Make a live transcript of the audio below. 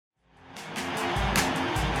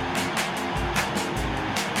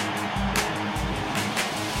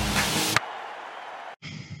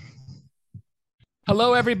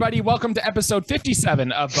Hello, everybody. Welcome to episode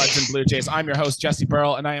 57 of Buds and Blue Jays. I'm your host, Jesse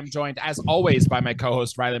Burrell, and I am joined, as always, by my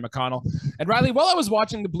co-host, Riley McConnell. And Riley, while I was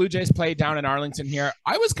watching the Blue Jays play down in Arlington here,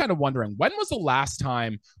 I was kind of wondering, when was the last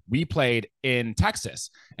time we played in Texas?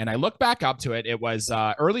 And I looked back up to it. It was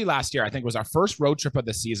early last year. I think it was our first road trip of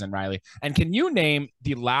the season, Riley. And can you name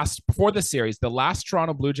before the series, the last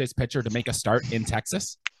Toronto Blue Jays pitcher to make a start in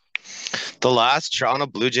Texas? The last Toronto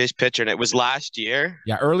Blue Jays pitcher, and it was last year?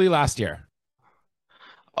 Yeah, early last year.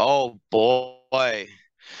 Oh, boy.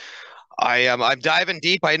 I'm diving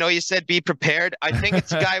deep. I know you said be prepared. I think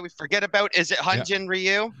it's a guy we forget about. Is it Hyun-Jin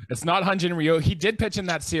Ryu? It's not Hyun-Jin Ryu. He did pitch in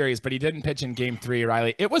that series, but he didn't pitch in Game 3,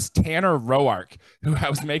 Riley. It was Tanner Roark, who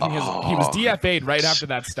was making he was DFA'd right after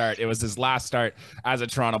that start. It was his last start as a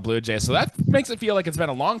Toronto Blue Jay. So that makes it feel like it's been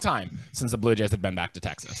a long time since the Blue Jays have been back to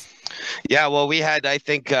Texas. Yeah, well, we had, I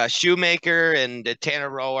think, Shoemaker and Tanner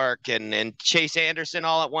Roark and Chase Anderson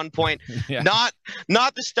all at one point. Yeah.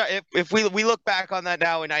 Not the start. If we look back on that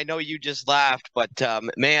now, and I know you just laughed, but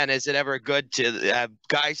man, is it ever good to have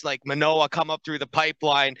guys like Manoah come up through the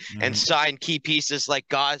pipeline and sign key pieces like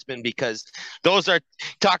Gausman, because those are,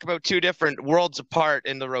 talk about two different worlds apart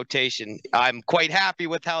in the rotation. I'm quite happy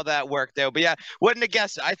with how that worked out. But yeah, wouldn't have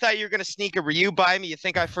guessed. I thought you were going to sneak a Ryu by me. You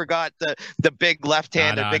think I forgot the big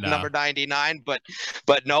left-handed, number 99, but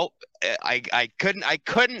no, I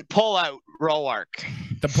couldn't pull out Roark.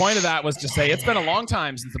 The point of that was to say it's been a long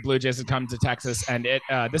time since the Blue Jays had come to Texas, and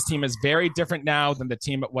this team is very different now than the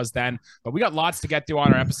team it was then. But we got lots to get through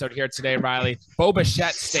on our episode here today, Riley.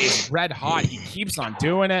 Bichette stays red hot. He keeps on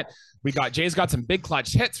doing it. Jay's got some big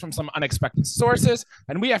clutch hits from some unexpected sources,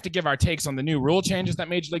 and we have to give our takes on the new rule changes that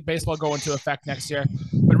Major League Baseball go into effect next year.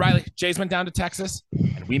 But Riley, Jays went down to Texas,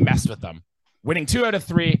 and we messed with them, winning 2 out of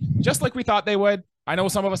 3, just like we thought they would. I know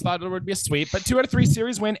some of us thought it would be a sweep, but 2 out of 3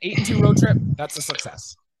 series win, 8-2 road trip. That's a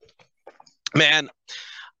success. Man,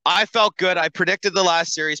 I felt good. I predicted the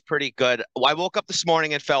last series pretty good. I woke up this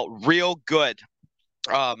morning and felt real good.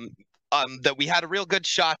 That we had a real good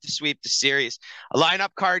shot to sweep the series. A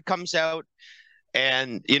lineup card comes out,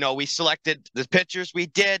 and we selected the pitchers we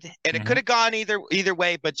did, and it could have gone either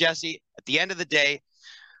way. But Jesse, at the end of the day,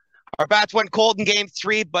 our bats went cold in Game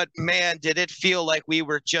 3. But man, did it feel like we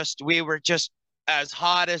were just as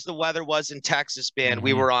hot as the weather was in Texas, man.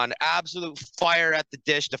 We were on absolute fire at the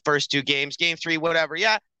dish the first 2 games. Game 3, whatever.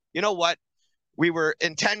 Yeah, you know what? We were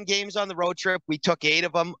in 10 games on the road trip. We took 8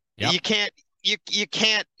 of them. Yep. You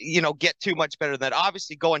can't get too much better than that.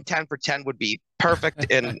 Obviously, going 10 for 10 would be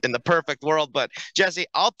perfect in the perfect world. But Jesse,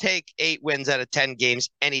 I'll take 8 wins out of 10 games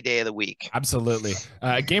any day of the week. Absolutely.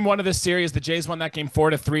 Game 1 of this series, the Jays won that game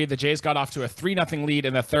 4-3. The Jays got off to a 3-0 lead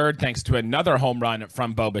in the third, thanks to another home run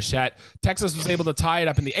from Bichette. Texas was able to tie it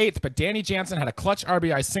up in the 8th, but Danny Jansen had a clutch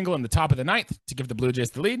RBI single in the top of the 9th to give the Blue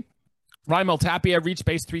Jays the lead. Raimel Tapia reached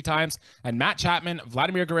base 3 times, and Matt Chapman,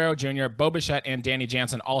 Vladimir Guerrero Jr., Bichette, and Danny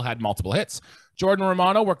Jansen all had multiple hits. Jordan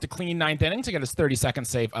Romano worked a clean 9th inning to get his 32nd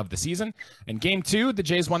save of the season. In Game 2, the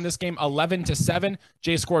Jays won this game 11-7.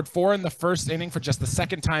 Jays scored 4 in the first inning for just the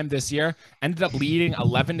second time this year, ended up leading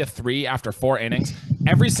 11-3 after 4 innings.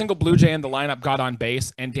 Every single Blue Jay in the lineup got on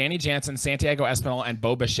base, and Danny Jansen, Santiago Espinal, and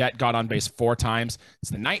Bichette got on base 4 times. It's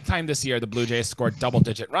the 9th time this year the Blue Jays scored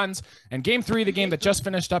double-digit runs. And Game 3, the game that just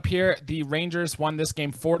finished up here, the Rangers won this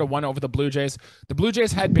game 4-1 over the Blue Jays. The Blue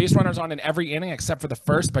Jays had base runners on in every inning except for the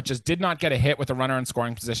first, but just did not get a hit with a runner in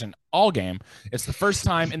scoring position all game. It's the first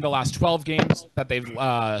time in the last 12 games that they've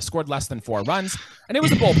scored less than 4 runs, and it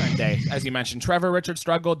was a bullpen day. As you mentioned, Trevor Richards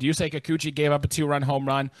struggled. Yusei Kikuchi gave up a 2-run home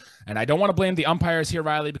run, and I don't want to blame the umpires here,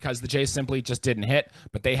 Riley, because the Jays simply just didn't hit,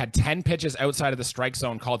 but they had 10 pitches outside of the strike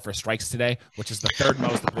zone called for strikes today, which is the 3rd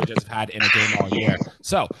most the Blue Jays have had in a game all year.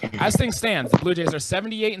 So, as things stand, the Blue Jays are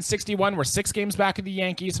 78-61. We're 6 games back of the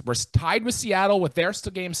Yankees. We're tied with Seattle with their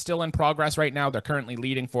game still in progress right now. They're currently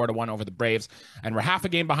leading 4-1 over the Braves, and we're half a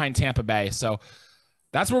game behind Tampa Bay. So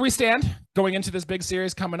that's where we stand going into this big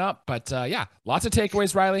series coming up. But yeah, lots of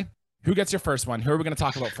takeaways, Riley. Who gets your first one? Who are we going to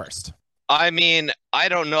talk about first? I mean, I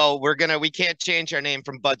don't know. We can't change our name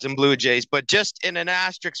from Buds and Blue Jays, but just in an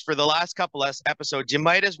asterisk for the last couple of episodes, you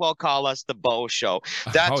might as well call us the Bo Show.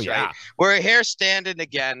 That's right. We're here standing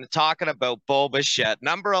again, talking about Bichette,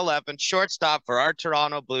 number 11, shortstop for our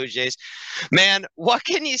Toronto Blue Jays. Man, what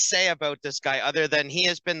can you say about this guy other than he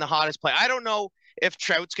has been the hottest player? I don't know if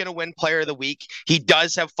Trout's going to win Player of the Week. He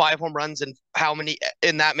does have 5 home runs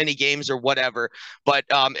in that many games or whatever. But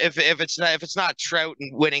if it's not Trout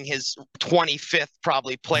and winning his 25th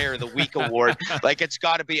probably Player of the Week award, like it's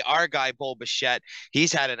got to be our guy Bo Bichette.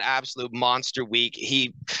 He's had an absolute monster week.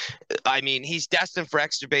 He's destined for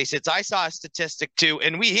extra base hits. I saw a statistic too,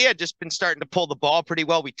 and he had just been starting to pull the ball pretty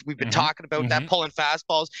well. We've been talking about that, pulling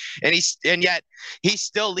fastballs, and yet he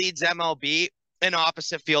still leads MLB in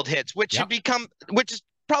opposite field hits, which is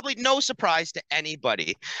probably no surprise to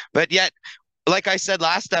anybody. But yet, like I said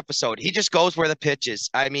last episode, he just goes where the pitch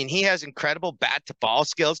is. I mean, he has incredible bat to ball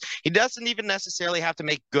skills. He doesn't even necessarily have to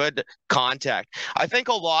make good contact. I think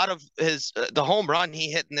a lot of the home run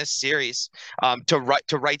he hit in this series to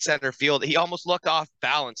right center field, he almost looked off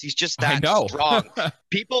balance. He's just that strong.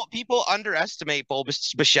 People underestimate Bo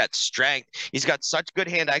Bichette's strength. He's got such good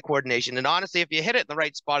hand-eye coordination. And honestly, if you hit it in the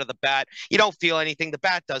right spot of the bat, you don't feel anything. The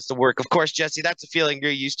bat does the work. Of course, Jesse, that's a feeling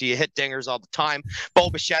you're used to. You hit dingers all the time.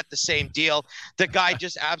 Bo Bichette, the same deal. The guy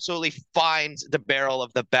just absolutely finds the barrel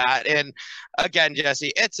of the bat. And again,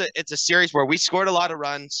 Jesse, it's a series where we scored a lot of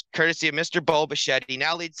runs, courtesy of Mr. Bo Bichette. He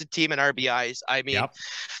now leads the team in RBIs. I mean,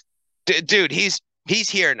 dude, he's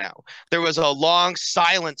here now. There was a long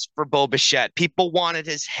silence for Bo Bichette. People wanted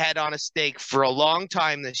his head on a stake for a long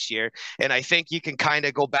time this year. And I think you can kind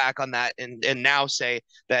of go back on that and now say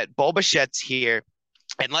that Bo Bichette's here.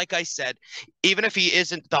 And like I said, even if he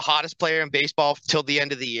isn't the hottest player in baseball till the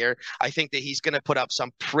end of the year, I think that he's going to put up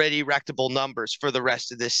some pretty rectable numbers for the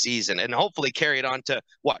rest of this season and hopefully carry it on to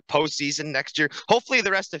postseason next year. Hopefully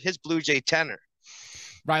the rest of his Blue Jay tenor.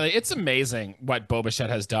 Riley, it's amazing what Bo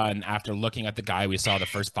Bichette has done after looking at the guy we saw the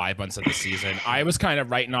first 5 months of the season. I was kind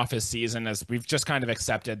of writing off his season as we've just kind of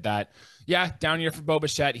accepted that, down year for Bo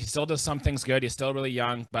Bichette. He still does some things good. He's still really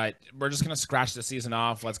young, but we're just going to scratch the season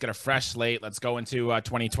off. Let's get a fresh slate. Let's go into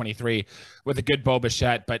 2023 with a good Bo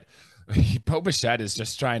Bichette. But Bo Bichette is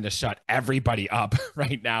just trying to shut everybody up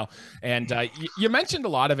right now. And you mentioned a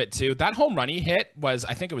lot of it too. That home run he hit was,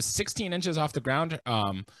 I think it was 16 inches off the ground,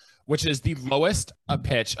 which is the lowest a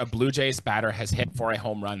pitch a Blue Jays batter has hit for a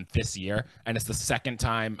home run this year. And it's the second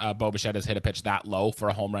time Bo Bichette has hit a pitch that low for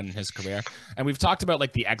a home run in his career. And we've talked about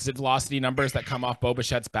like the exit velocity numbers that come off Bo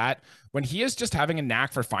Bichette's bat when he is just having a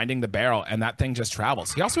knack for finding the barrel and that thing just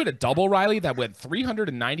travels. He also hit a double, Riley, that went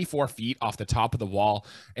 394 feet off the top of the wall.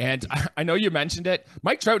 And I know you mentioned it.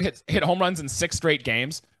 Mike Trout hit home runs in 6 straight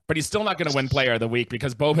games, but he's still not going to win Player of the Week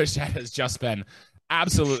because Bo Bichette has just been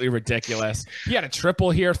absolutely ridiculous. He had a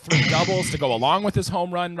triple here, 3 doubles to go along with his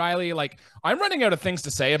home run, Riley. Like, I'm running out of things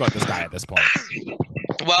to say about this guy at this point.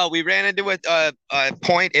 Well, we ran into a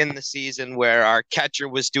point in the season where our catcher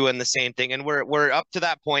was doing the same thing, and we're up to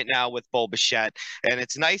that point now with Bo Bichette, and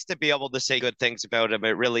it's nice to be able to say good things about him.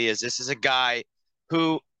 It really is. This is a guy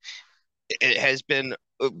who has been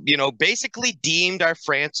basically deemed our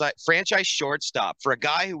franchise shortstop for a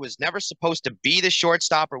guy who was never supposed to be the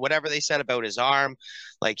shortstop or whatever they said about his arm.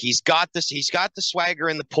 Like he's got the swagger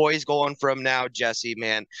and the poise going for him now, Jesse,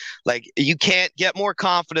 man. Like you can't get more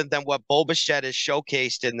confident than what Bo Bichette has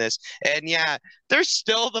showcased in this. And yeah, there's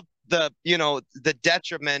still the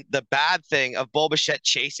detriment, the bad thing of Bo Bichette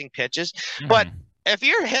chasing pitches. Mm-hmm. But if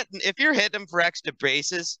you're hitting him for extra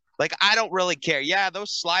bases, like, I don't really care. Yeah,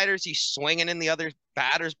 those sliders he's swinging in the other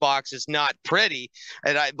batter's box is not pretty,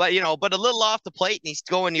 but a little off the plate and he's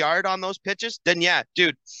going yard on those pitches, then yeah,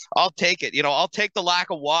 dude, I'll take it. I'll take the lack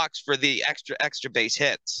of walks for the extra base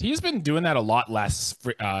hits. He's been doing that a lot less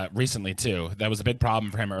recently too. That was a big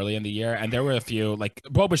problem for him early in the year, and there were a few, like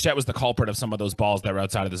Bo Bichette was the culprit of some of those balls that were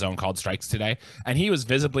outside of the zone called strikes today, and he was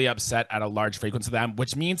visibly upset at a large frequency of them,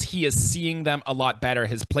 which means he is seeing them a lot better.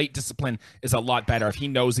 His plate discipline is a lot better. If he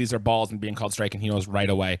knows these are balls and being called strike, and he knows right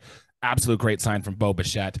away. Absolute great sign from Bo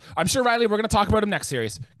Bichette. I'm sure, Riley, we're going to talk about him next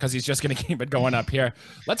series because he's just going to keep it going up here.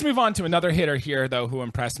 Let's move on to another hitter here, though, who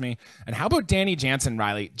impressed me. And how about Danny Jansen,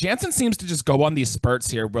 Riley? Jansen seems to just go on these spurts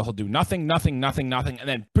here where he'll do nothing, and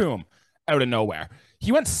then boom, out of nowhere.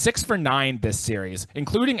 He went 6 for 9 this series,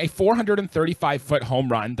 including a 435-foot home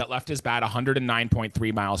run that left his bat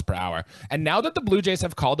 109.3 miles per hour. And now that the Blue Jays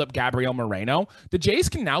have called up Gabriel Moreno, the Jays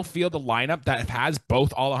can now field a lineup that has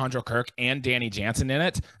both Alejandro Kirk and Danny Jansen in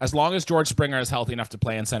it, as long as George Springer is healthy enough to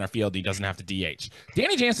play in center field. He doesn't have to DH.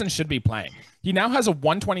 Danny Jansen should be playing. He now has a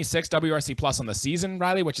 126 WRC plus on the season,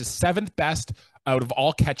 Riley, which is 7th best out of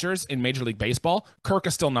all catchers in Major League Baseball. Kirk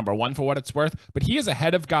is still number 1 for what it's worth, but he is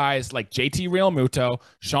ahead of guys like JT Realmuto,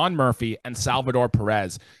 Sean Murphy, and Salvador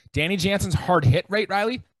Perez. Danny Jansen's hard hit rate,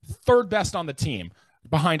 Riley, 3rd best on the team,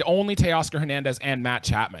 behind only Teoscar Hernandez and Matt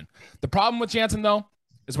Chapman. The problem with Jansen, though,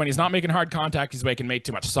 is when he's not making hard contact, he's making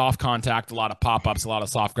too much soft contact, a lot of pop-ups, a lot of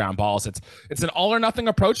soft ground balls. It's an all or nothing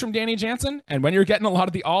approach from Danny Jansen. And when you're getting a lot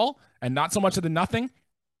of the all and not so much of the nothing,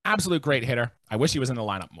 absolute great hitter. I wish he was in the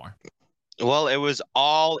lineup more. Well, it was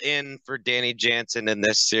all in for Danny Jansen in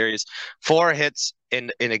this series. 4 hits in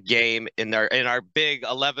a game in our big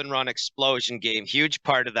 11-run explosion game. Huge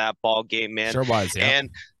part of that ball game, man. Sure was, yeah. And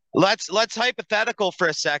let's hypothetical for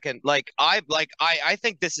a second. I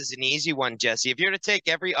think this is an easy one, Jesse. If you're to take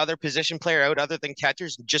every other position player out other than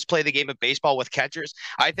catchers, and just play the game of baseball with catchers,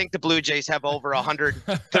 I think the Blue Jays have over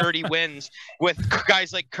 130 wins with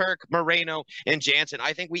guys like Kirk, Moreno, and Jansen.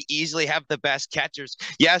 I think we easily have the best catchers.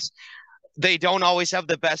 Yes, they don't always have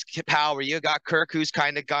the best power. You got Kirk, who's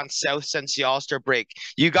kind of gone south since the All-Star break.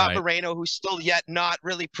 You got Moreno, who's still yet not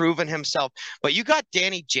really proven himself. But you got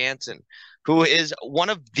Danny Jansen, who is one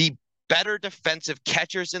of the better defensive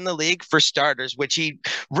catchers in the league for starters, which he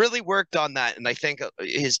really worked on that, and I think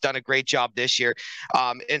he's done a great job this year.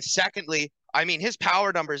 And secondly, I mean, his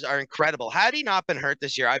power numbers are incredible. Had he not been hurt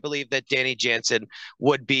this year, I believe that Danny Jansen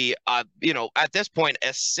would be, at this point,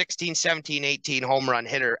 a 16, 17, 18 home run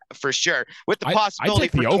hitter for sure, with the possibility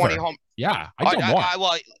for 20 home. Yeah, I don't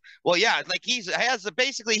want. Well, yeah, like he has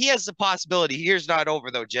the possibility. Here's not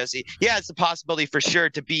over though, Jesse. He has the possibility for sure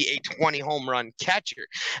to be a 20 home run catcher.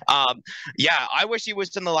 Yeah, I wish he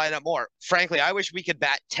was in the lineup more. Frankly, I wish we could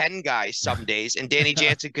bat 10 guys some days, and Danny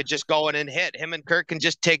Jansen could just go in and hit. Him and Kirk can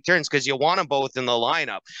just take turns because you want them both in the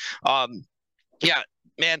lineup. Yeah.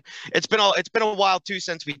 Man, it's been a while too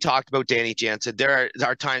since we talked about Danny Jansen. There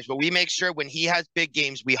are times, but we make sure when he has big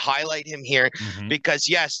games, we highlight him here because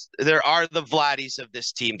yes, there are the Vladdies of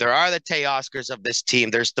this team, there are the Teoscars of this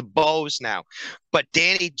team, there's the Bows now, but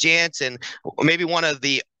Danny Jansen, maybe one of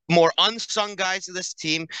the more unsung guys of this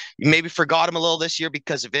team. You maybe forgot him a little this year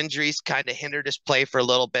because of injuries, kind of hindered his play for a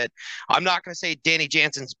little bit. I'm not going to say Danny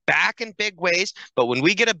Jansen's back in big ways, but when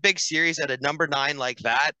we get a big series at a number 9 like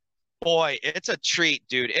that, boy, it's a treat,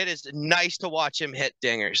 dude. It is nice to watch him hit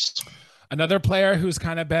dingers. Another player who's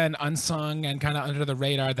kind of been unsung and kind of under the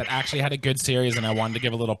radar that actually had a good series and I wanted to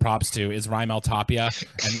give a little props to is Raimel Tapia.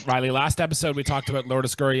 And Riley, last episode we talked about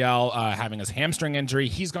Lourdes Gurriel having his hamstring injury.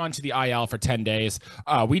 He's gone to the IL for 10 days.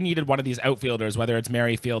 We needed one of these outfielders, whether it's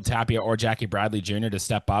Merrifield, Tapia, or Jackie Bradley Jr. to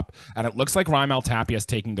step up. And it looks like Raimel Tapia is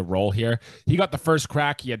taking the role here. He got the first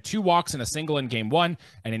crack. He had 2 walks and a single in game 1.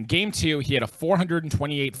 And in game 2, he had a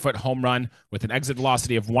 428-foot home run with an exit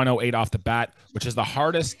velocity of 108 off the bat, which is the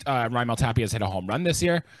hardest Raimel Tapia has hit a home run this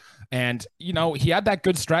year. And, he had that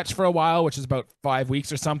good stretch for a while, which is about 5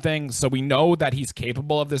 weeks or something. So we know that he's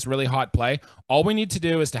capable of this really hot play. All we need to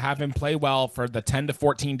do is to have him play well for the 10 to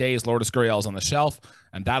 14 days Lourdes Gurriel's on the shelf,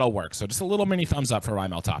 and that'll work. So just a little mini thumbs up for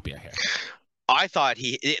Raimel Tapia here. I thought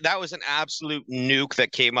that was an absolute nuke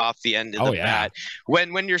that came off the end of the bat.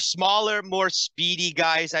 When you're smaller, more speedy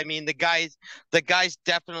guys, I mean, the guy's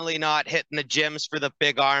definitely not hitting the gyms for the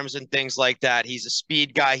big arms and things like that. He's a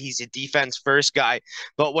speed guy. He's a defense first guy.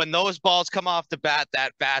 But when those balls come off the bat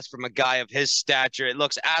that fast from a guy of his stature, it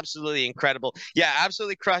looks absolutely incredible. Yeah,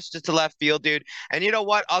 absolutely crushed it to left field, dude. And you know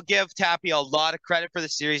what? I'll give Tapia a lot of credit for the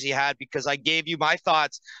series he had because I gave you my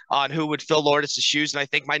thoughts on who would fill Lourdes' shoes. And I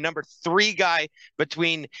think my number 3 guy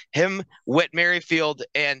between him, Whit Merrifield,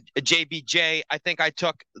 and JBJ, I think I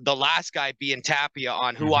took the last guy being Tapia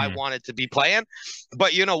on who I wanted to be playing.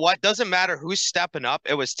 But you know what? Doesn't matter who's stepping up.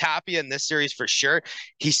 It was Tapia in this series for sure.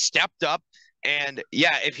 He stepped up. And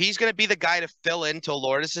yeah, if he's going to be the guy to fill in till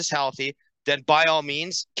Lourdes is healthy, then by all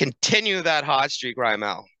means, continue that hot streak,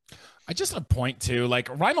 Raimel. I just a point to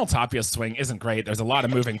Raimel Tapia's swing isn't great. There's a lot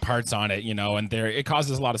of moving parts on it, and it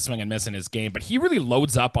causes a lot of swing and miss in his game, but he really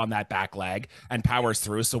loads up on that back leg and powers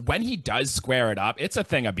through. So when he does square it up, it's a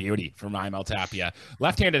thing of beauty for Raimel Tapia.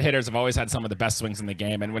 Left-handed hitters have always had some of the best swings in the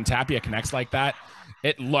game. And when Tapia connects like that,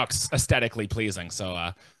 it looks aesthetically pleasing.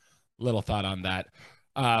 So little thought on that.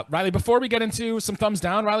 Riley, before we get into some thumbs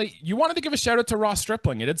down, Riley, you wanted to give a shout out to Ross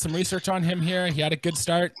Stripling. You did some research on him here. He had a good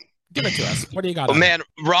start. Give it to us. What do you got? Oh, man,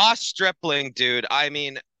 Ross Stripling, dude. I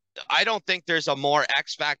mean, I don't think there's a more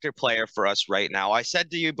X-Factor player for us right now. I said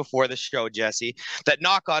to you before the show, Jesse, that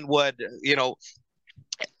knock on wood,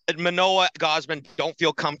 Manoah, Gausman don't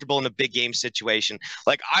feel comfortable in a big game situation.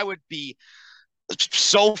 I would be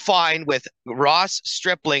so fine with Ross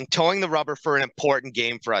Stripling towing the rubber for an important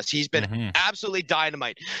game for us. He's been absolutely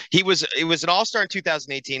dynamite. He was an all-star in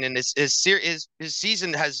 2018, and his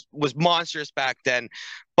season was monstrous back then.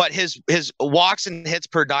 But his walks and hits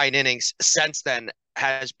per 9 innings since then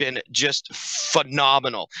has been just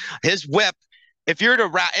phenomenal. His whip if you're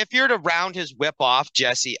to round his whip off,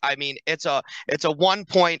 Jesse, I mean it's a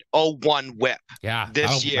 1.01 whip Yeah,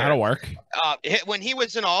 this year. that'll work. When he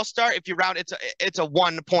was an all-star, if you round it's a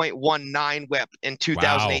 1.19 whip in Wow.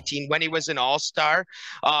 2018 when he was an all-star.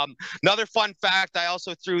 Another fun fact, I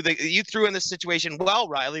also you threw in this situation. Well,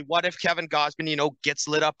 Riley, what if Kevin Gausman, gets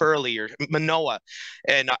lit up early, or Manoah,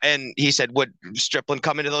 and he said, would Stripling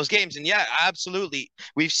come into those games? And yeah, absolutely.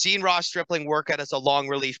 We've seen Ross Stripling work out as a long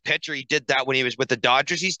relief pitcher. He did that when he was with the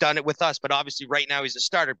Dodgers. He's done it with us, but obviously right now he's a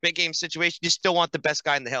starter. Big game situation, you still want the best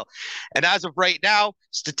guy in the hill. And as of right now,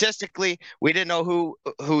 statistically, we didn't know who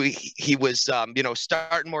he was,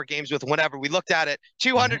 starting more games with. Whenever we looked at it,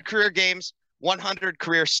 200 career games, 100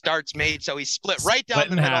 career starts made. So he's split right down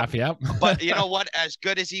the middle. Half, yep. But you know what? As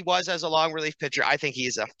good as he was as a long relief pitcher, I think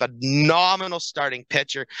he's a phenomenal starting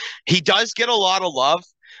pitcher. He does get a lot of love.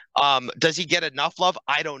 Does he get enough love?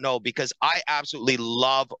 I don't know, because I absolutely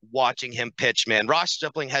love watching him pitch, man. Ross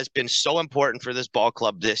Stripling has been so important for this ball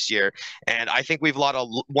club this year, and I think we've won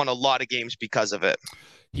a lot of games because of it.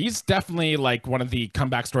 He's definitely like one of the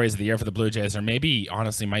comeback stories of the year for the Blue Jays, or maybe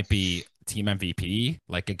honestly might be team MVP,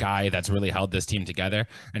 like a guy that's really held this team together.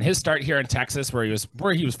 And his start here in Texas, where he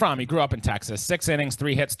was from, he grew up in Texas, 6 innings,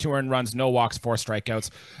 3 hits, 2 earned runs, no walks, 4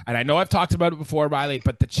 strikeouts. And I know I've talked about it before, Riley,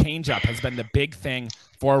 but the changeup has been the big thing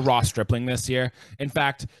for Ross Stripling this year. In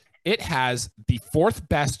fact, it has the 4th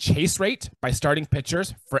best chase rate by starting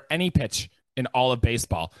pitchers for any pitch in all of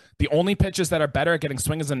baseball. The only pitches that are better at getting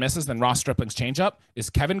swings and misses than Ross Stripling's changeup is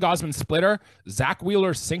Kevin Gausman's splitter, Zach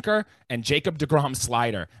Wheeler's sinker, and Jacob deGrom's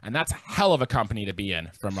slider. And that's a hell of a company to be in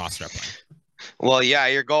from Ross Stripling. Well, yeah,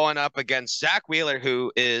 you're going up against Zach Wheeler,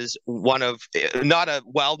 who is not a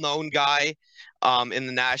well-known guy in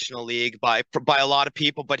the National League by a lot of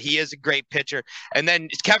people, but he is a great pitcher. And then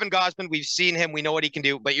Kevin Gausman, we've seen him, we know what he can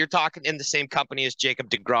do, but you're talking in the same company as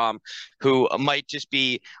Jacob deGrom, who might just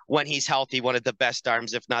be, when he's healthy, one of the best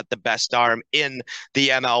arms, if not the best arm in the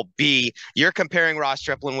MLB. You're comparing Ross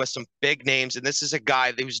Stripling with some big names, and this is a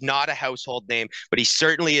guy who's not a household name, but he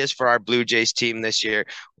certainly is for our Blue Jays team this year.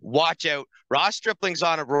 Watch out. Ross Stripling's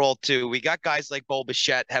on a roll too. We got guys like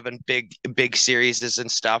Bichette having big series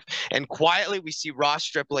and stuff. And quietly we see Ross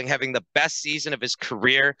Stripling having the best season of his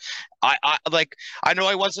career. I know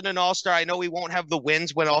I wasn't an all-star. I know we won't have the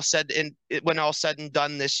wins when all said and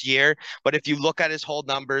done this year. But if you look at his whole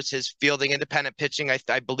numbers, his fielding, independent pitching,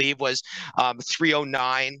 I believe was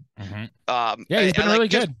 309. Yeah, he's been really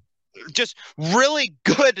good. Just really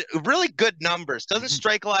good numbers. Doesn't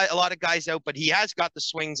strike a lot of guys out, but he has got the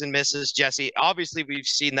swings and misses, Jesse. Obviously we've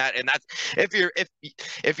seen that, and that's if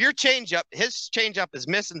your changeup, his changeup is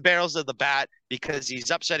missing barrels of the bat because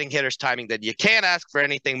he's upsetting hitters' timing, then you can't ask for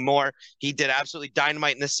anything more. He did absolutely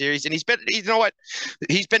dynamite in this series, and he's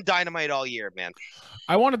been dynamite all year, man.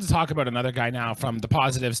 I wanted to talk about another guy now, from the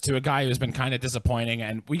positives to a guy who's been kind of disappointing,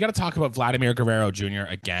 and we got to talk about Vladimir Guerrero Jr.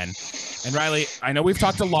 again. And Riley, I know we've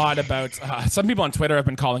talked a lot about, some people on Twitter have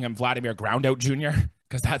been calling him Vladimir Groundout Jr.,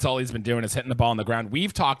 because that's all he's been doing is hitting the ball on the ground.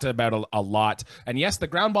 We've talked about a lot. And yes, the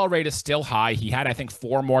ground ball rate is still high. He had, I think,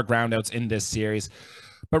 4 more groundouts in this series.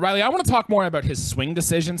 But Riley, I want to talk more about his swing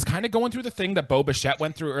decisions, kind of going through the thing that Bichette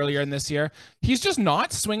went through earlier in this year. He's just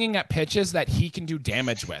not swinging at pitches that he can do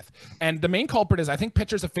damage with. And the main culprit is, I think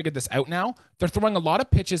pitchers have figured this out now. They're throwing a lot of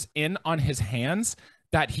pitches in on his hands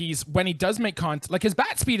that when he does make contact, like his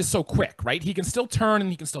bat speed is so quick, right? He can still turn and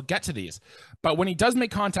he can still get to these. But when he does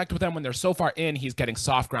make contact with them, when they're so far in, he's getting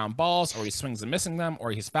soft ground balls, or he swings and missing them,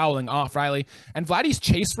 or he's fouling off, Riley. And Vladdy's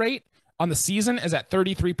chase rate on the season is at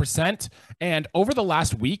 33%, and over the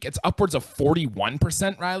last week, it's upwards of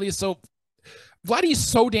 41%, Riley. So Vladdy's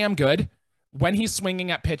so damn good. When he's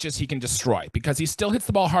swinging at pitches he can destroy, because he still hits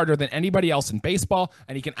the ball harder than anybody else in baseball,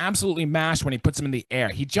 and he can absolutely mash when he puts them in the air.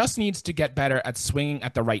 He just needs to get better at swinging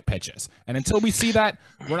at the right pitches. And until we see that,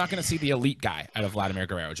 we're not going to see the elite guy out of Vladimir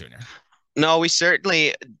Guerrero Jr. No, we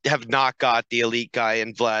certainly have not got the elite guy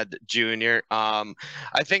in Vlad Jr.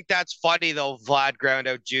 I think that's funny though, Vlad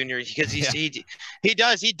Groundout Jr.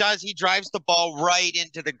 because he drives the ball right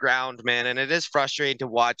into the ground, man, and it is frustrating to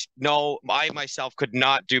watch. No, I myself could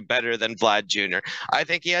not do better than Vlad Jr. I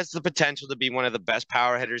think he has the potential to be one of the best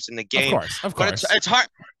power hitters in the game. Of course. But it's hard.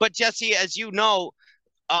 But Jesse, as you know,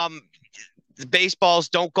 baseballs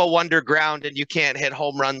don't go underground, and you can't hit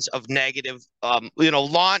home runs of negative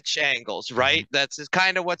launch angles, right? That's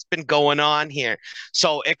kind of what's been going on here.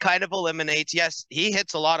 So it kind of eliminates, yes, he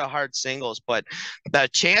hits a lot of hard singles, but the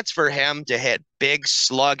chance for him to hit big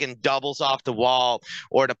slug and doubles off the wall,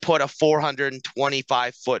 or to put a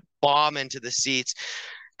 425-foot bomb into the seats,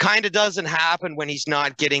 kind of doesn't happen when he's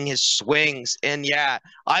not getting his swings. And yeah,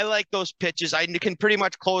 I like those pitches. I can pretty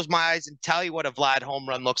much close my eyes and tell you what a Vlad home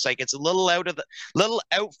run looks like. It's a little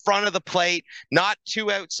out front of the plate, not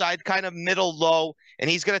too outside, kind of middle low, and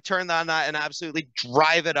he's going to turn on that and absolutely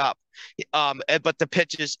drive it up. But the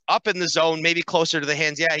pitch is up in the zone, maybe closer to the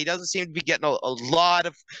hands. Yeah, he doesn't seem to be getting a lot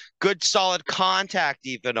of good, solid contact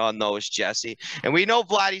even on those, Jesse. And we know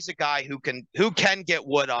Vladdy's a guy who can get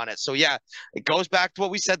wood on it. So yeah, it goes back to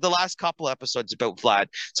what we said the last couple episodes about Vlad.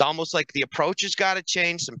 It's almost like the approach has got to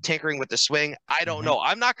change, some tinkering with the swing. I don't know.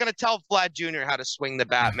 I'm not going to tell Vlad Jr. how to swing the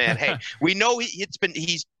bat, man. Hey, we know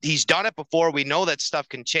he's done it before. We know that stuff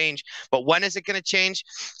can change, but when is it going to change?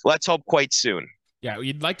 Let's hope quite soon. Yeah,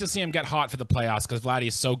 you'd like to see him get hot for the playoffs because Vladdy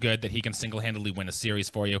is so good that he can single-handedly win a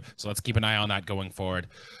series for you. So let's keep an eye on that going forward.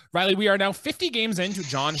 Riley, we are now 50 games into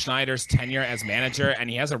John Schneider's tenure as manager, and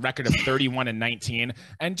he has a record of 31-19.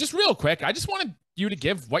 And just real quick, I just wanted you to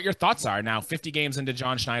give what your thoughts are now 50 games into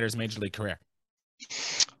John Schneider's Major League career.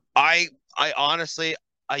 I honestly,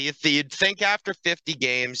 you'd think after 50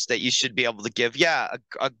 games that you should be able to give,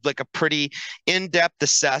 like a pretty in-depth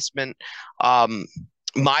assessment.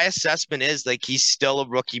 My assessment is like he's still a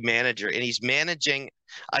rookie manager, and he's managing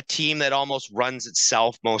a team that almost runs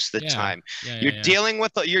itself most of the time. You're dealing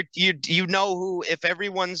with you know who, if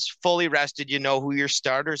everyone's fully rested, you know who your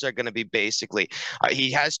starters are going to be basically.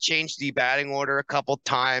 He has changed the batting order a couple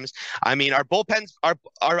times. I mean, our bullpens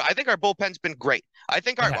I think our bullpen's been great. I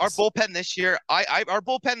think our bullpen this year, our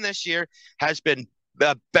bullpen this year has been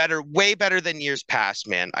way better than years past,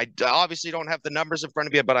 man. I obviously don't have the numbers in front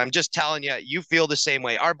of you, but I'm just telling you, you feel the same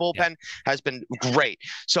way. Our bullpen has been great.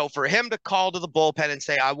 So for him to call to the bullpen and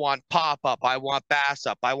say, I want Pop up, I want Bass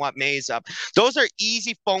up, I want Mays up, those are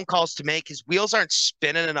easy phone calls to make. His wheels aren't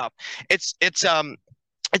spinning enough. It's an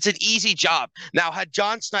easy job. Now, had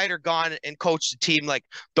John Schneider gone and coached a team like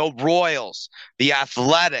the Royals, the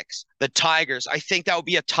Athletics, the Tigers, I think that would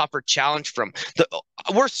be a tougher challenge for him.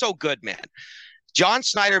 We're so good, man. John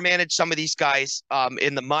Schneider managed some of these guys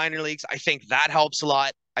in the minor leagues. I think that helps a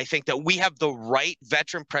lot. I think that we have the right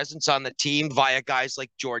veteran presence on the team via guys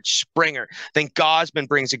like George Springer. I think Gosman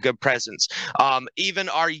brings a good presence. Even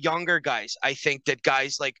our younger guys, I think that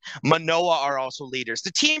guys like Manoah are also leaders.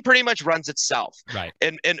 The team pretty much runs itself. Right.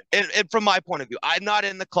 And from my point of view, I'm not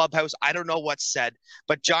in the clubhouse. I don't know what's said,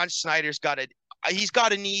 but John Schneider's he's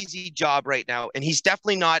got an easy job right now, and he's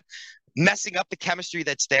definitely not messing up the chemistry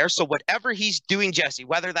that's there. So whatever he's doing, Jesse,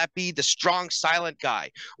 whether that be the strong, silent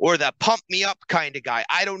guy or the pump me up kind of guy,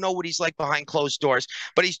 I don't know what he's like behind closed doors,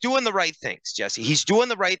 but he's doing the right things, Jesse. He's doing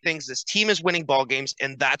the right things. This team is winning ball games,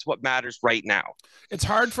 and that's what matters right now. It's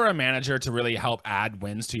hard for a manager to really help add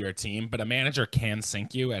wins to your team, but a manager can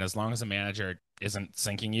sink you. And as long as a manager isn't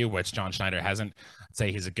sinking you, which John Schneider hasn't, I'd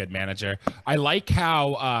say he's a good manager. I like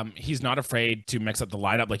how he's not afraid to mix up the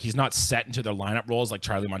lineup. Like, he's not set into their lineup roles like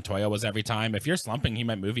Charlie Montoya was every time. If you're slumping, he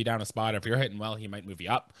might move you down a spot. If you're hitting well, he might move you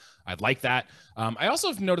up. I'd like that. I also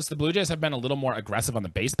have noticed the Blue Jays have been a little more aggressive on the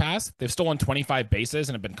base pass. They've stolen 25 bases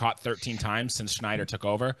and have been caught 13 times since Schneider took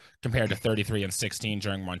over, compared to 33 and 16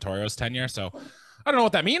 during Montoya's tenure. So I don't know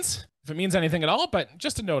what that means, if it means anything at all, but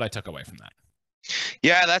just a note I took away from that.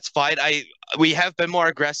 Yeah, that's fine. We have been more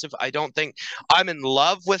aggressive. I don't think I'm in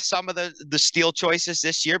love with some of the steal choices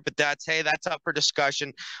this year, but that's up for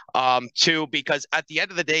discussion too, because at the end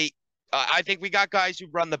of the day, I think we got guys who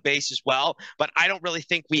run the base as well, but I don't really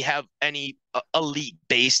think we have any elite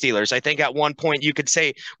base stealers. I think at one point you could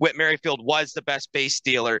say Whit Merrifield was the best base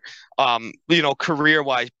stealer,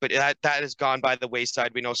 career-wise, but that has gone by the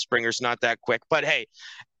wayside. We know Springer's not that quick, but hey,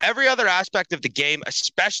 every other aspect of the game,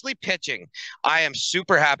 especially pitching, I am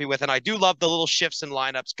super happy with, and I do love the little shifts in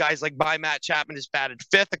lineups. Guys like Matt Chapman has batted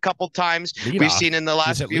fifth a couple times. We've seen in the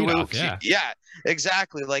last few weeks. Yeah,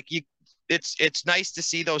 exactly. Like it's nice to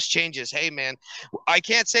see those changes. Hey, man, I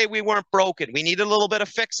can't say we weren't broken. We need a little bit of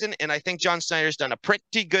fixing, and I think John Snyder's done a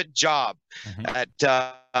pretty good job at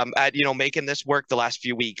making this work the last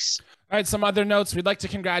few weeks. All right, some other notes. We'd like to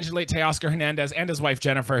congratulate Teoscar Hernandez and his wife,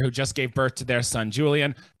 Jennifer, who just gave birth to their son,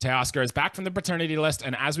 Julian. Teoscar is back from the paternity list,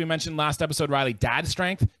 and as we mentioned last episode, Riley, dad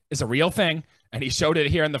strength is a real thing, and he showed it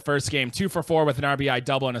here in the first game, 2 for 4 with an RBI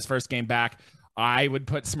double in his first game back. I would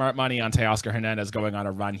put smart money on Teoscar Hernandez going on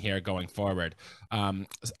a run here going forward.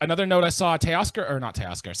 Another note I saw,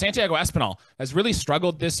 Santiago Espinal has really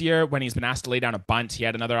struggled this year when he's been asked to lay down a bunt. He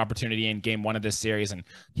had another opportunity in game 1 of this series, and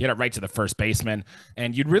he hit it right to the first baseman.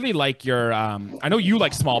 And you'd really like your, I know you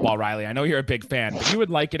like small ball, Riley. I know you're a big fan, but you would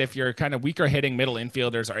like it if your kind of weaker hitting middle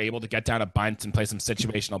infielders are able to get down a bunt and play some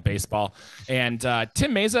situational baseball. And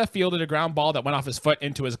Tim Meza fielded a ground ball that went off his foot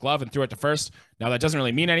into his glove and threw it to first. Now, that doesn't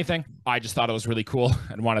really mean anything. I just thought it was really cool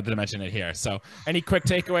and wanted to mention it here. So any quick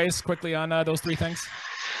takeaways quickly on those three things?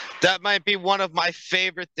 That might be one of my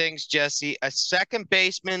favorite things, Jesse. A second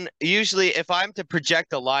baseman, usually if I'm to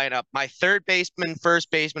project a lineup, my third baseman, first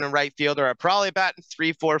baseman, and right fielder are probably batting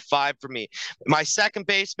 3, 4, 5 for me. My second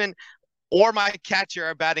baseman or my catcher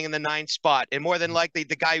are batting in the 9th spot. And more than likely,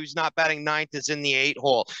 the guy who's not batting 9th is in the 8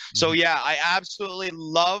 hole. So, yeah, I absolutely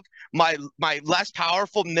love my less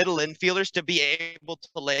powerful middle infielders to be able to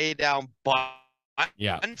lay down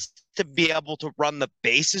bunts, to be able to run the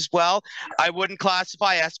base as well. I wouldn't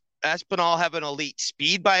classify Espinal have an elite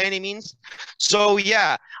speed by any means. So,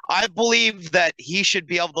 yeah, I believe that he should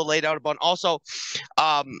be able to lay down a bunt. Also,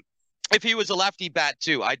 if he was a lefty bat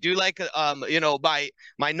too, I do like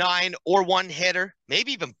my 9 or 1 hitter,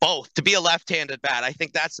 maybe even both, to be a left-handed bat. I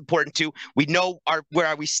think that's important too. We know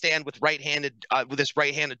where we stand with with this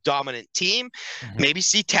right-handed dominant team. Maybe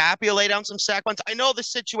see Tapia lay down some sack bunts. I know the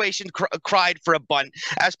situation cried for a bunt.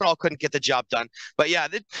 Espinal couldn't get the job done, but yeah,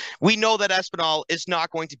 we know that Espinal is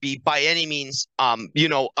not going to be by any means,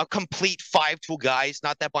 a complete 5-tool guy. It's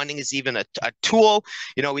not that bunting is even a tool.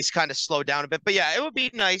 He's kind of slowed down a bit, but yeah, it would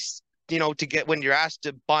be nice to get when you're asked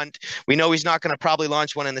to bunt. We know he's not going to probably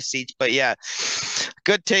launch one in the seats, but yeah,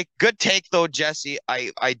 good take though, Jesse.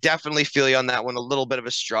 I definitely feel you on that one. A little bit of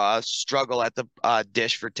a struggle at the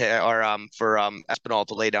dish for Espinal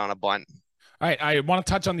to lay down a bunt. All right, I want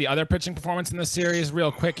to touch on the other pitching performance in this series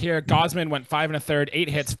real quick here. Gosman went 5 1/3, 8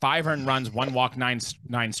 hits, 5 earned runs, 1 walk, 9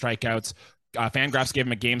 strikeouts. Fangraphs gave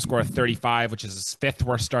him a game score of 35, which is his 5th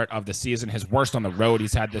worst start of the season, his worst on the road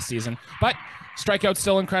he's had this season. But strikeouts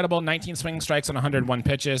still incredible, 19 swinging strikes on 101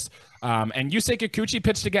 pitches. And Yusei Kikuchi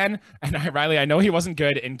pitched again. And Riley, I know he wasn't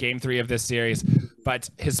good in game 3 of this series, but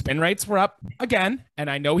his spin rates were up again. And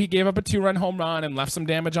I know he gave up a 2-run home run and left some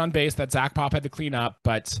damage on base that Zach Pop had to clean up,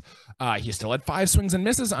 but he still had 5 swings and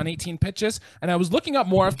misses on 18 pitches. And I was looking up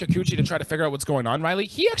more of Kikuchi to try to figure out what's going on, Riley.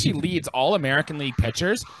 He actually leads all American League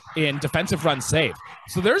pitchers in defensive runs saved.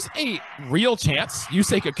 So there's a real chance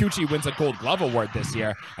Yusei Kikuchi wins a Gold Glove award this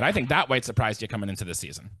year. And I think that might surprise you coming into the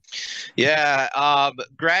season. Yeah,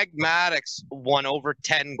 Greg Maddux won over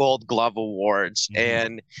 10 Gold Glove awards,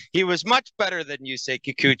 and he was much better than Yusei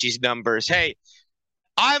Kikuchi's numbers. Hey,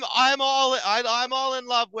 I'm all in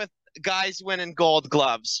love with guys winning Gold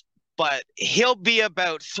Gloves, but he'll be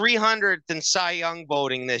about 300th in Cy Young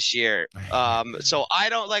voting this year. So I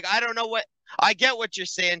don't know what. I get what you're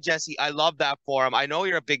saying, Jesse. I love that for him. I know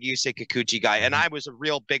you're a big Yusei Kikuchi guy, and I was a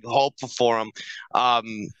real big hope for him.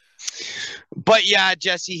 But yeah,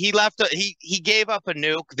 Jesse, he gave up a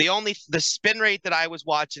nuke. The spin rate that I was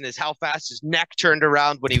watching is how fast his neck turned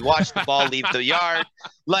around when he watched the ball leave the yard.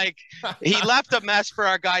 Like, he left a mess for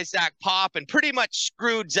our guy Zach Pop and pretty much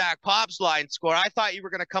screwed Zach Pop's line score. I thought you were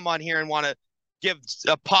going to come on here and want to give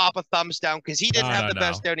Pop a thumbs down because he didn't have the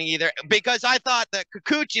best outing either. Because I thought that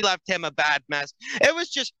Kikuchi left him a bad mess. It was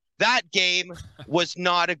just that game was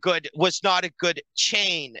not a good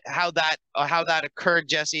chain how that occurred,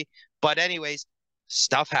 Jesse. But anyways,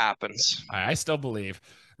 stuff happens. I still believe.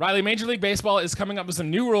 Riley, Major League Baseball is coming up with some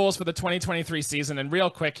new rules for the 2023 season. And real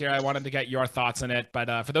quick here, I wanted to get your thoughts on it.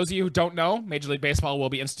 But for those of you who don't know, Major League Baseball will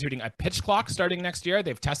be instituting a pitch clock starting next year.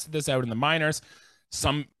 They've tested this out in the minors.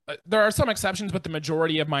 There are some exceptions, but the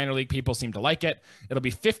majority of minor league people seem to like it. It'll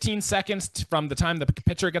be 15 seconds from the time the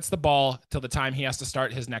pitcher gets the ball till the time he has to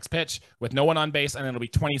start his next pitch with no one on base, and it'll be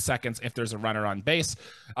 20 seconds if there's a runner on base.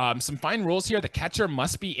 Some fine rules here. The catcher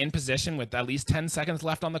must be in position with at least 10 seconds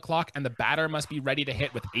left on the clock, and the batter must be ready to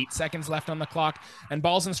hit with 8 seconds left on the clock. And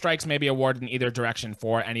balls and strikes may be awarded in either direction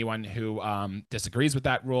for anyone who disagrees with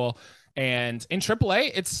that rule. And in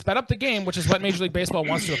AAA, it's sped up the game, which is what Major League Baseball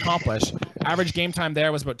wants to accomplish. Average game time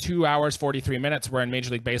there was about 2 hours, 43 minutes, where in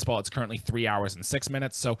Major League Baseball, it's currently 3 hours and 6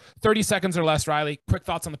 minutes. So 30 seconds or less, Riley. Quick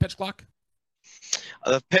thoughts on the pitch clock?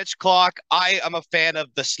 The pitch clock, I am a fan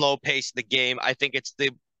of the slow pace of the game. I think it's the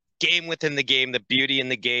game within the game, the beauty in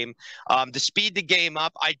the game, to speed the game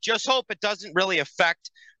up. I just hope it doesn't really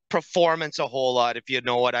affect performance a whole lot, if you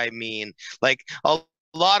know what I mean. Like, a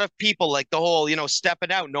lot of people, like the whole,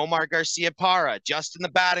 stepping out, Nomar Garcia Parra, just in the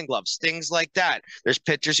batting gloves, things like that. There's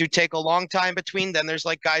pitchers who take a long time between. Then there's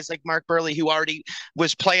like guys like Mark Burley who already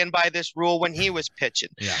was playing by this rule when he was pitching.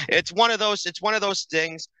 Yeah. It's one of those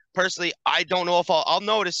things. Personally, I don't know if I'll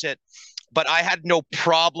notice it, but I had no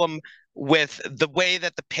problem with the way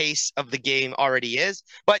that the pace of the game already is.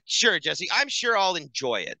 But sure, Jesse, I'm sure I'll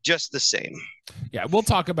enjoy it just the same. Yeah, we'll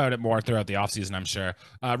talk about it more throughout the offseason, I'm sure.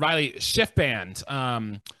 Riley, shift band.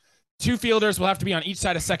 2 fielders will have to be on each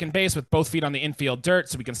side of second base with both feet on the infield dirt,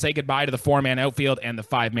 so we can say goodbye to the 4-man outfield and the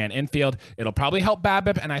 5-man infield. It'll probably help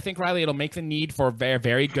BABIP, and I think, Riley, it'll make the need for very,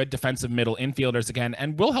 very good defensive middle infielders again,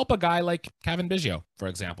 and will help a guy like Kevin Biggio, for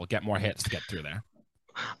example, get more hits to get through there.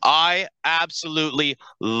 I absolutely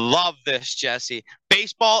love this, Jesse.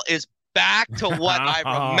 Baseball is back to what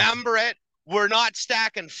I remember it. We're not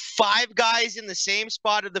stacking 5 guys in the same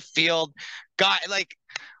spot of the field.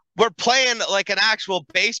 We're playing like an actual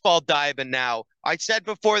baseball diamond now. I said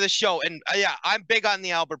before the show, and yeah, I'm big on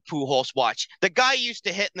the Albert Pujols watch. The guy used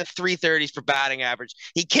to hit in the 330s for batting average.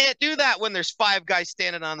 He can't do that when there's 5 guys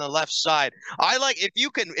standing on the left side. I like if you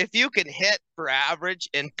can hit for average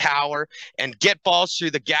and power and get balls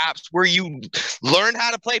through the gaps where you learn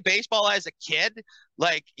how to play baseball as a kid.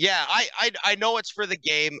 Like, yeah, I know it's for the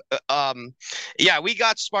game. Yeah, we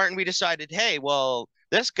got smart and we decided, hey, well,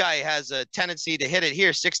 this guy has a tendency to hit it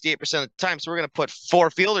here 68% of the time, so we're going to put 4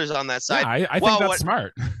 fielders on that side. Yeah, I think that's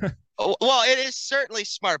smart. Well, it is certainly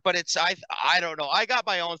smart, but it's I don't know. I got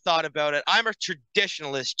my own thought about it. I'm a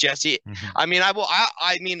traditionalist, Jesse. Mm-hmm. I mean,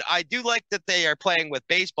 I do like that they are playing with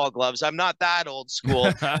baseball gloves. I'm not that old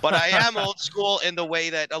school, but I am old school in the way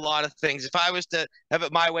that a lot of things. If I was to have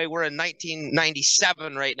it my way, we're in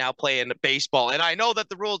 1997 right now playing baseball, and I know that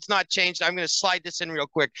the rule's not changed. I'm going to slide this in real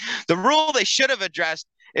quick. The rule they should have addressed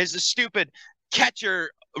is the stupid catcher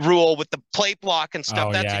rule with the plate block and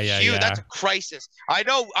stuff. That's a crisis. I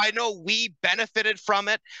know we benefited from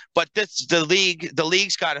it, but the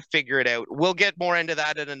league's got to figure it out. We'll get more into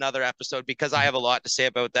that in another episode because I have a lot to say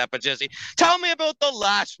about that. But Jesse, tell me about the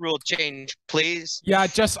last rule change, please. Yeah,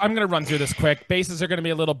 I'm going to run through this quick. Bases are going to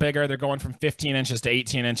be a little bigger. They're going from 15 inches to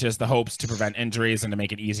 18 inches. The hopes to prevent injuries and to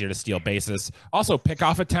make it easier to steal bases. Also,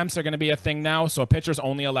 pickoff attempts are going to be a thing now. So a pitcher's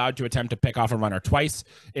only allowed to attempt to pick off a runner twice.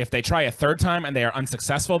 If they try a third time and they are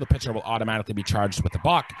unsuccessful, the pitcher will automatically be charged with the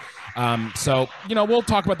balk. So, we'll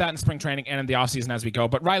talk about that in spring training and in the offseason as we go.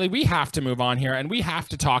 But, Riley, we have to move on here, and we have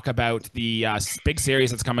to talk about the big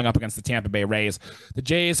series that's coming up against the Tampa Bay Rays. The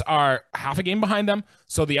Jays are half a game behind them,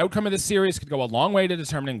 so the outcome of this series could go a long way to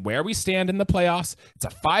determining where we stand in the playoffs. It's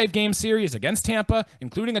a 5-game series against Tampa,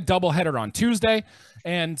 including a doubleheader on Tuesday.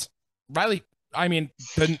 And, Riley, I mean,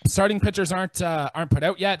 the starting pitchers aren't put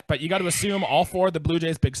out yet, but you got to assume all 4 of the Blue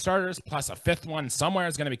Jays' big starters plus a 5th one somewhere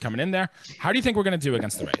is going to be coming in there. How do you think we're going to do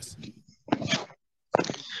against the Rays?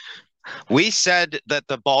 We said that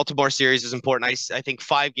the Baltimore series is important. I think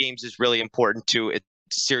 5 games is really important too. It's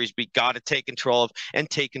a series we got to take control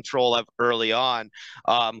of early on.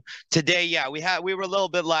 Today, yeah, we were a little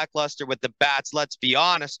bit lackluster with the bats. Let's be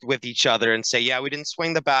honest with each other and say, yeah, we didn't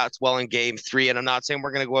swing the bats well in game 3. And I'm not saying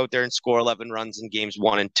we're going to go out there and score 11 runs in games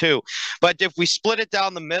 1 and 2. But if we split it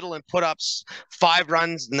down the middle and put up 5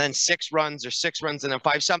 runs and then 6 runs or 6 runs and then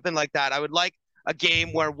 5, something like that, I would like a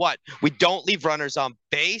game where we don't leave runners on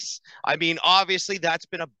base. I mean, obviously that's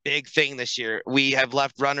been a big thing this year. We have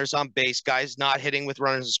left runners on base, guys not hitting with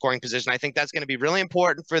runners in scoring position. I think that's going to be really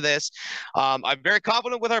important for this. I'm very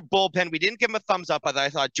confident with our bullpen. We didn't give him a thumbs up, but I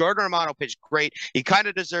thought Jordan Romano pitched great. He kind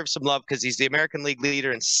of deserves some love because he's the American League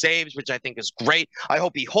leader in saves, which I think is great. I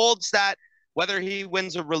hope he holds that. Whether he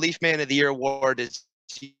wins a Relief Man of the Year award is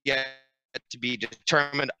yet to be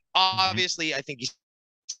determined. Obviously, I think he's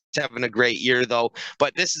having a great year though,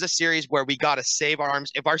 but this is a series where we got to save our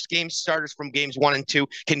arms. If our game starters from games 1 and 2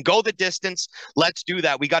 can go the distance, let's do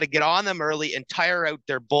that. We got to get on them early and tire out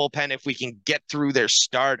their bullpen if we can get through their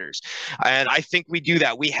starters, and I think we do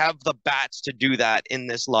that. We have the bats to do that in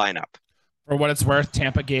this lineup. For what it's worth,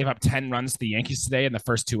 Tampa gave up 10 runs to the Yankees today in the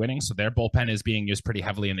first 2 innings, so their bullpen is being used pretty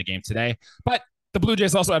heavily in the game today. But the Blue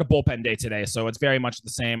Jays also had a bullpen day today, so it's very much the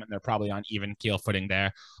same, and they're probably on even keel footing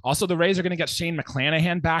there. Also, the Rays are going to get Shane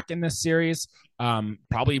McClanahan back in this series,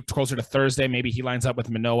 probably closer to Thursday. Maybe he lines up with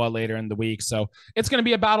Manoah later in the week. So it's going to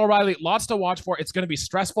be a battle, Riley. Lots to watch for. It's going to be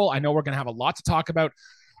stressful. I know we're going to have a lot to talk about.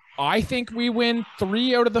 I think we win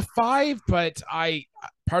 3 out of the 5, but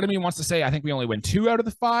part of me wants to say I think we only win 2 out of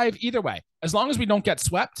the 5. Either way, as long as we don't get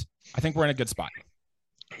swept, I think we're in a good spot.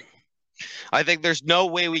 I think there's no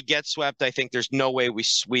way we get swept. I think there's no way we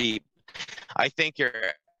sweep. I think you're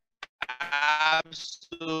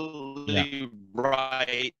absolutely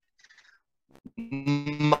right.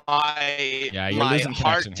 My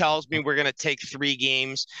heart tells me we're going to take 3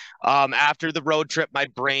 games. After the road trip, my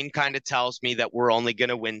brain kind of tells me that we're only going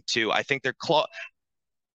to win 2. I think they're close.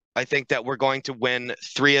 I think that we're going to win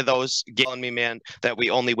 3 of those. Telling me, man, that we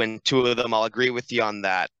only win 2 of them. I'll agree with you on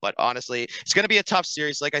that. But honestly, it's going to be a tough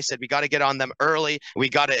series. Like I said, we got to get on them early. We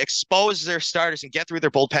got to expose their starters and get through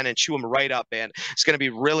their bullpen and chew them right up, man. It's going to be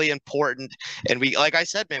really important. And we, like I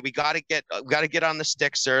said, man, we got to get on the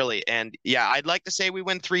sticks early. And yeah, I'd like to say we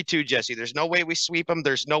win 3-2, Jesse. There's no way we sweep them.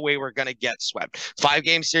 There's no way we're going to get swept.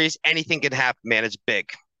 5-game series, anything can happen, man. It's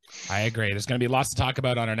big. I agree. There's going to be lots to talk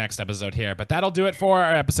about on our next episode here, but that'll do it for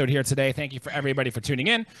our episode here today. Thank you for everybody for tuning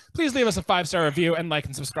in. Please leave us a 5-star review and like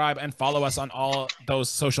and subscribe and follow us on all those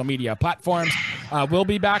social media platforms. We'll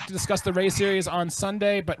be back to discuss the Rays series on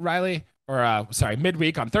Sunday, but Riley, or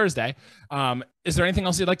midweek on Thursday. Is there anything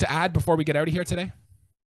else you'd like to add before we get out of here today?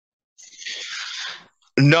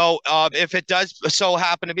 No, if it does so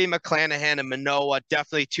happen to be McClanahan and Manoah,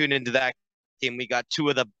 definitely tune into that game. We got 2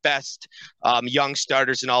 of the best young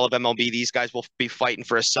starters in all of MLB. These guys will be fighting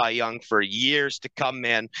for a Cy Young for years to come,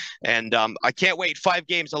 man. And I can't wait. 5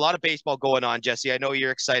 games, a lot of baseball going on, Jesse. I know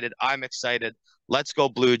you're excited. I'm excited. Let's go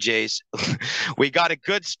Blue Jays. We got a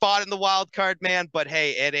good spot in the wild card, man, but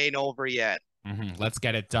hey, it ain't over yet. Let's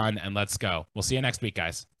get it done and let's go. We'll see you next week,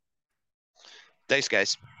 guys. Thanks,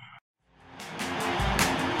 guys.